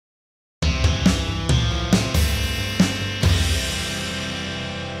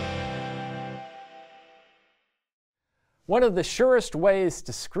One of the surest ways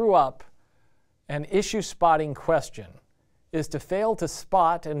to screw up an issue spotting question is to fail to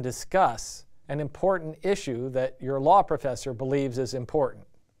spot and discuss an important issue that your law professor believes is important.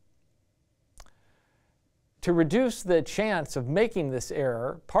 To reduce the chance of making this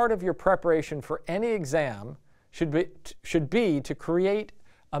error, part of your preparation for any exam should be to create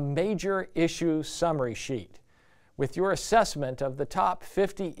a major issue summary sheet with your assessment of the top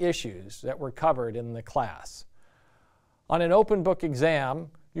 50 issues that were covered in the class. On an open book exam,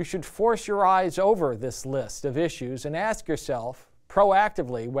 you should force your eyes over this list of issues and ask yourself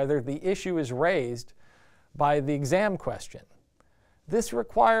proactively whether the issue is raised by the exam question. This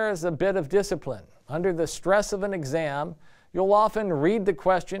requires a bit of discipline. Under the stress of an exam, you'll often read the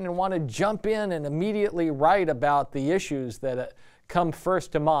question and want to jump in and immediately write about the issues that come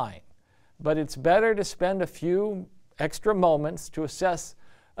first to mind. But it's better to spend a few extra moments to assess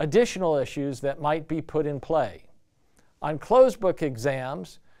additional issues that might be put in play. On closed book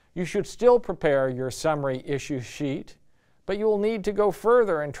exams, you should still prepare your summary issue sheet, but you will need to go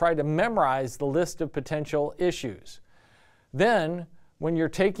further and try to memorize the list of potential issues. Then, when you're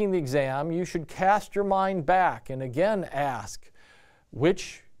taking the exam, you should cast your mind back and again ask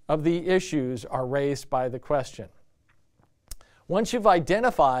which of the issues are raised by the question. Once you've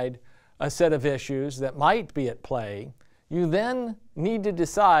identified a set of issues that might be at play, you then need to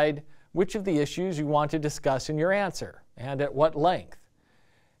decide which of the issues you want to discuss in your answer and at what length.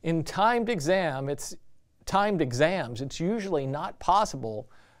 In timed exams, it's usually not possible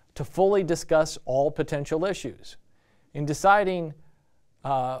to fully discuss all potential issues. In deciding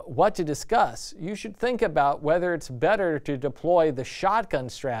what to discuss, you should think about whether it's better to deploy the shotgun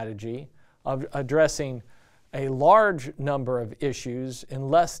strategy of addressing a large number of issues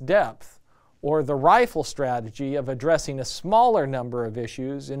in less depth, or the rifle strategy of addressing a smaller number of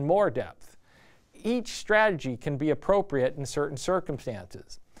issues in more depth. Each strategy can be appropriate in certain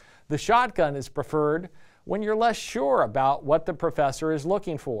circumstances. The shotgun is preferred when you're less sure about what the professor is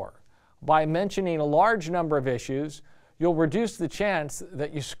looking for. By mentioning a large number of issues, you'll reduce the chance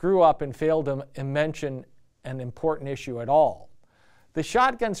that you screw up and fail to mention an important issue at all. The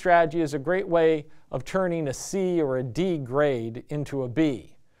shotgun strategy is a great way of turning a C or a D grade into a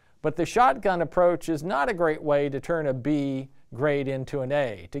B. But the shotgun approach is not a great way to turn a B grade into an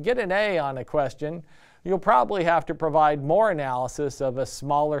A. To get an A on a question, you'll probably have to provide more analysis of a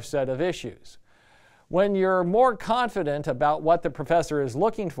smaller set of issues. When you're more confident about what the professor is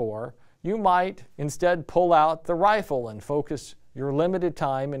looking for, you might instead pull out the rifle and focus your limited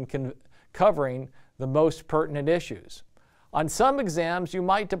time in covering the most pertinent issues. On some exams, you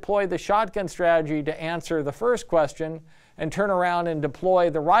might deploy the shotgun strategy to answer the first question and turn around and deploy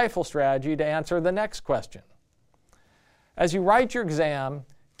the rifle strategy to answer the next question. As you write your exam,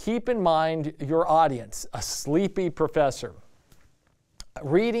 keep in mind your audience, a sleepy professor.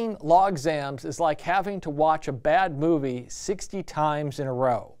 Reading law exams is like having to watch a bad movie 60 times in a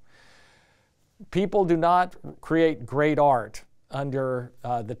row. People do not create great art under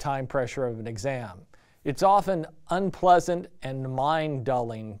the time pressure of an exam. It's often unpleasant and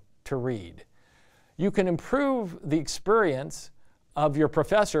mind-dulling to read. You can improve the experience of your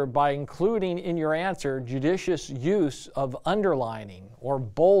professor by including in your answer judicious use of underlining or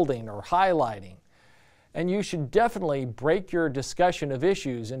bolding or highlighting. And you should definitely break your discussion of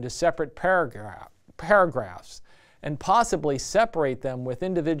issues into separate paragraphs and possibly separate them with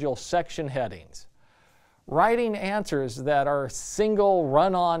individual section headings. Writing answers that are single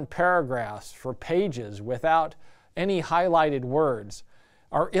run-on paragraphs for pages without any highlighted words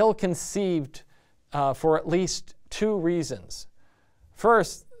are ill-conceived for at least two reasons.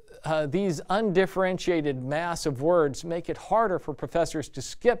 First, these undifferentiated mass of words make it harder for professors to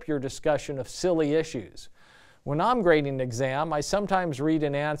skip your discussion of silly issues. When I'm grading an exam, I sometimes read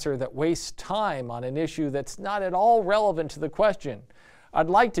an answer that wastes time on an issue that's not at all relevant to the question. I'd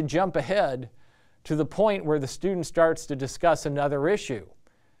like to jump ahead to the point where the student starts to discuss another issue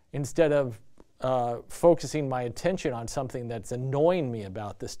instead of focusing my attention on something that's annoying me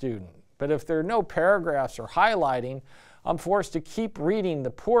about the student. But if there are no paragraphs or highlighting, I'm forced to keep reading the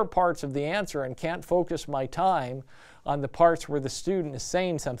poor parts of the answer and can't focus my time on the parts where the student is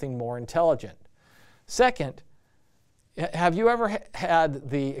saying something more intelligent. Second, have you ever had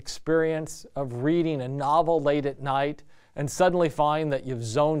the experience of reading a novel late at night and suddenly find that you've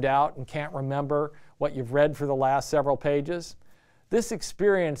zoned out and can't remember what you've read for the last several pages? This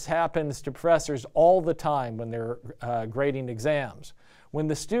experience happens to professors all the time when they're grading exams. When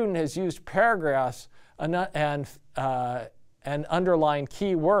the student has used paragraphs and underlined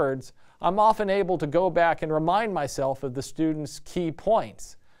key words, I'm often able to go back and remind myself of the student's key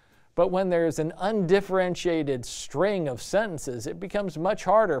points. But when there's an undifferentiated string of sentences, it becomes much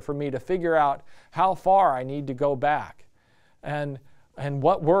harder for me to figure out how far I need to go back and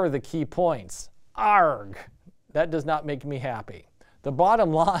what were the key points. Arg! That does not make me happy. The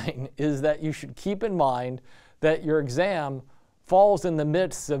bottom line is that you should keep in mind that your exam falls in the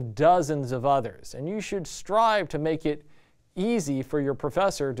midst of dozens of others, and you should strive to make it easy for your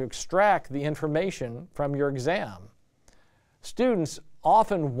professor to extract the information from your exam. Students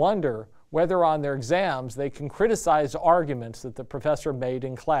often wonder whether on their exams they can criticize arguments that the professor made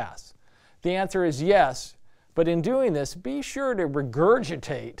in class. The answer is yes, but in doing this, be sure to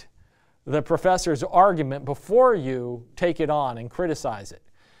regurgitate the professor's argument before you take it on and criticize it.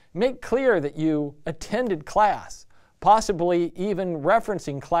 Make clear that you attended class, possibly even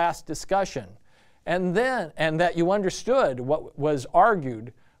referencing class discussion, and that you understood what was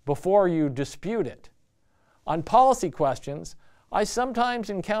argued before you dispute it. On policy questions, I sometimes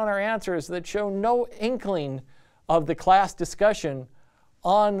encounter answers that show no inkling of the class discussion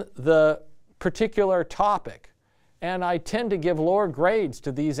on the particular topic, and I tend to give lower grades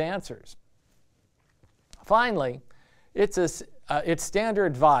to these answers. Finally, it's standard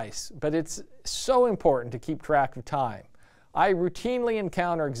advice, but it's so important to keep track of time. I routinely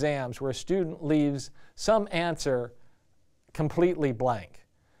encounter exams where a student leaves some answer completely blank.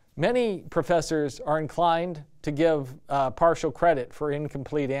 Many professors are inclined to give partial credit for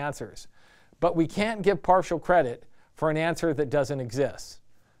incomplete answers, but we can't give partial credit for an answer that doesn't exist.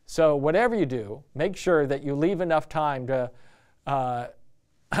 So whatever you do, make sure that you leave enough time to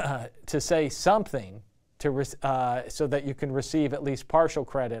say something so that you can receive at least partial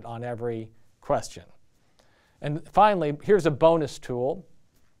credit on every question. And finally, here's a bonus tool.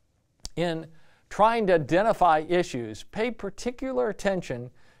 In trying to identify issues, pay particular attention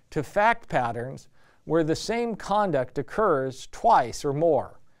to fact patterns where the same conduct occurs twice or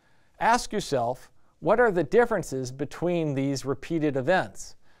more. Ask yourself, what are the differences between these repeated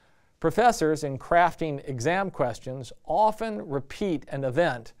events? Professors, in crafting exam questions, often repeat an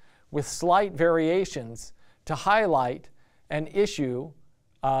event with slight variations to highlight an issue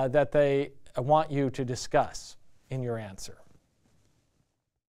that they want you to discuss in your answer.